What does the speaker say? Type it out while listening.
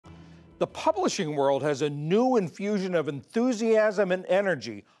The publishing world has a new infusion of enthusiasm and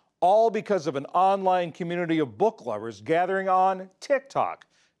energy, all because of an online community of book lovers gathering on TikTok.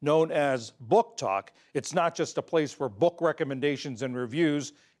 Known as Book Talk, it's not just a place for book recommendations and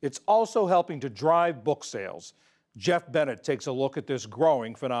reviews, it's also helping to drive book sales. Jeff Bennett takes a look at this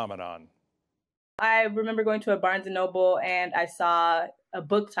growing phenomenon. I remember going to a Barnes & Noble and I saw a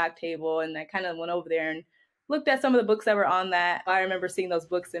Book Talk table, and I kind of went over there and looked at some of the books that were on that. I remember seeing those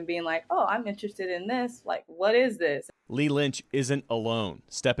books and being like, oh, I'm interested in this. Like, what is this? Lee Lynch isn't alone.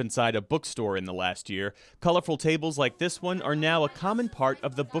 Step inside a bookstore in the last year. Colorful tables like this one are now a common part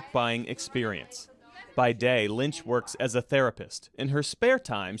of the book buying experience. By day, Lynch works as a therapist. In her spare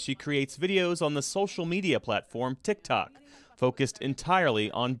time, she creates videos on the social media platform TikTok, focused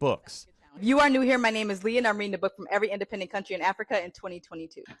entirely on books. If you are new here, my name is Lee, and I'm reading a book from every independent country in Africa in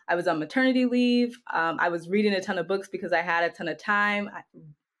 2022. I was on maternity leave. I was reading a ton of books because I had a ton of time,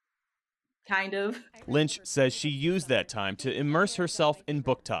 kind of. Lynch says she used that time to immerse herself in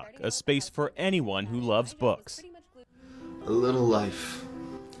Book Talk, a space for anyone who loves books. A little life.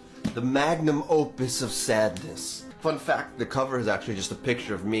 The magnum opus of sadness. Fun fact, the cover is actually just a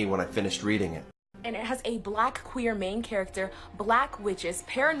picture of me when I finished reading it. And it has a black queer main character, black witches,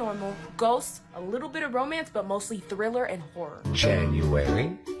 paranormal, ghosts, a little bit of romance, but mostly thriller and horror.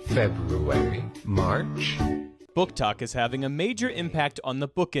 January, February, March. Book Talk is having a major impact on the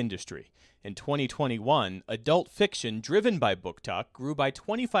book industry. In 2021, adult fiction driven by Book Talk grew by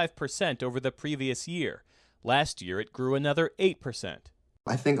 25% over the previous year. Last year, it grew another 8%.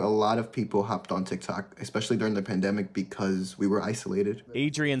 I think a lot of people hopped on TikTok, especially during the pandemic, because we were isolated.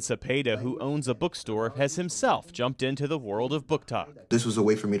 Adrian Cepeda, who owns a bookstore, has himself jumped into the world of Book Talk. This was a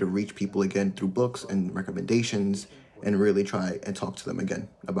way for me to reach people again through books and recommendations and really try and talk to them again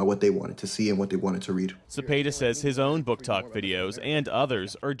about what they wanted to see and what they wanted to read. Cepeda says his own Book Talk videos and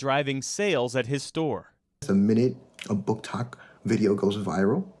others are driving sales at his store. The minute a Book Talk video goes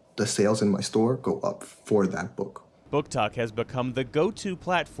viral, the sales in my store go up for that book. Book Talk has become the go-to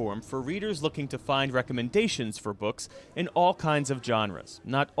platform for readers looking to find recommendations for books in all kinds of genres,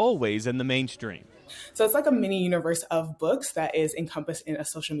 not always in the mainstream. So it's like a mini universe of books that is encompassed in a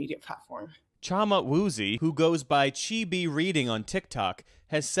social media platform. Chama Woozy, who goes by Chibi Reading on TikTok,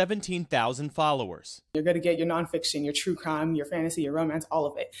 has 17,000 followers. You're going to get your nonfiction, your true crime, your fantasy, your romance, all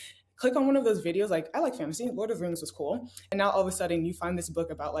of it. Click on one of those videos, like, I like fantasy, Lord of the Rings was cool. And now all of a sudden you find this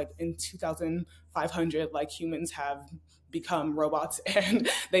book about, like, in 2500, like, humans have become robots and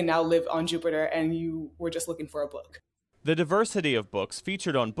they now live on Jupiter, and you were just looking for a book. The diversity of books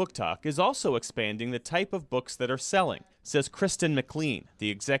featured on Book Talk is also expanding the type of books that are selling, says Kristen McLean, the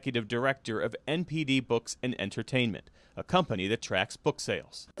executive director of NPD Books and Entertainment, a company that tracks book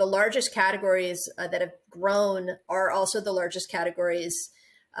sales. The largest categories that have grown are also the largest categories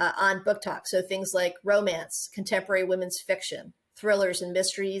on Book Talk. So things like romance, contemporary women's fiction, thrillers and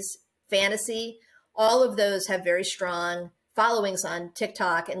mysteries, fantasy, all of those have very strong followings on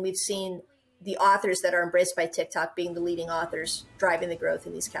TikTok. And we've seen the authors that are embraced by TikTok being the leading authors driving the growth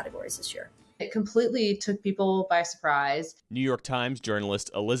in these categories this year. It completely took people by surprise. New York Times journalist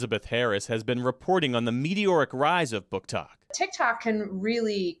Elizabeth Harris has been reporting on the meteoric rise of Book Talk. TikTok can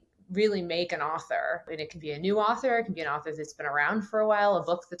really make an author. And it can be a new author, it can be an author that's been around for a while, a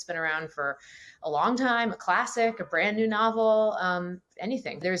book that's been around for a long time, a classic, a brand new novel,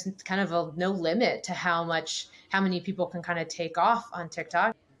 anything. There's kind of no limit to how many people can kind of take off on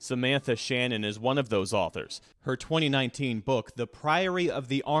TikTok. Samantha Shannon is one of those authors. Her 2019 book, The Priory of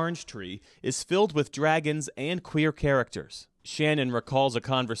the Orange Tree, is filled with dragons and queer characters. Shannon recalls a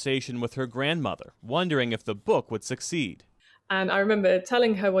conversation with her grandmother, wondering if the book would succeed. And I remember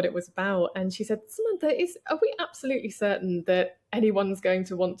telling her what it was about, and she said, Samantha, are we absolutely certain that anyone's going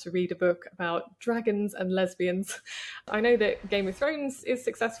to want to read a book about dragons and lesbians? I know that Game of Thrones is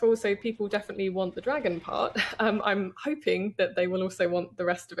successful, so people definitely want the dragon part. I'm hoping that they will also want the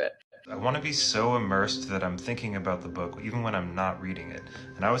rest of it. I want to be so immersed that I'm thinking about the book even when I'm not reading it.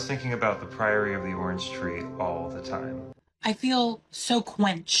 And I was thinking about The Priory of the Orange Tree all the time. I feel so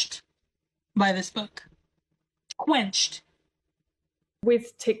quenched by this book. Quenched.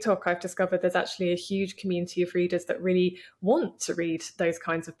 With TikTok, I've discovered there's actually a huge community of readers that really want to read those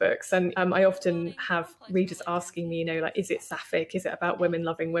kinds of books. And I often have readers asking me, like, is it sapphic? Is it about women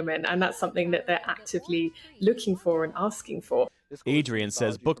loving women? And that's something that they're actively looking for and asking for. Adrian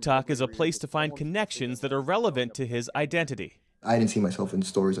says Book Talk is a place to find connections that are relevant to his identity. I didn't see myself in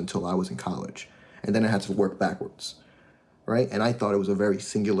stories until I was in college, and then I had to work backwards. Right? And I thought it was a very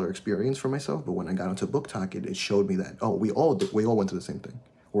singular experience for myself, but when I got into Book Talk, it showed me that, oh, we all went through the same thing.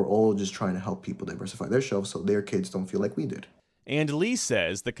 We're all just trying to help people diversify their shelves so their kids don't feel like we did. And Lee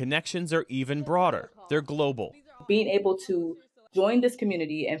says the connections are even broader. They're global. Being able to join this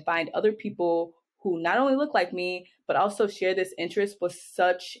community and find other people who not only look like me, but also share this interest was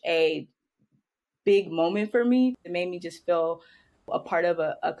such a big moment for me. It made me just feel a part of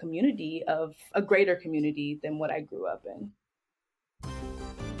a community, of a greater community than what I grew up in.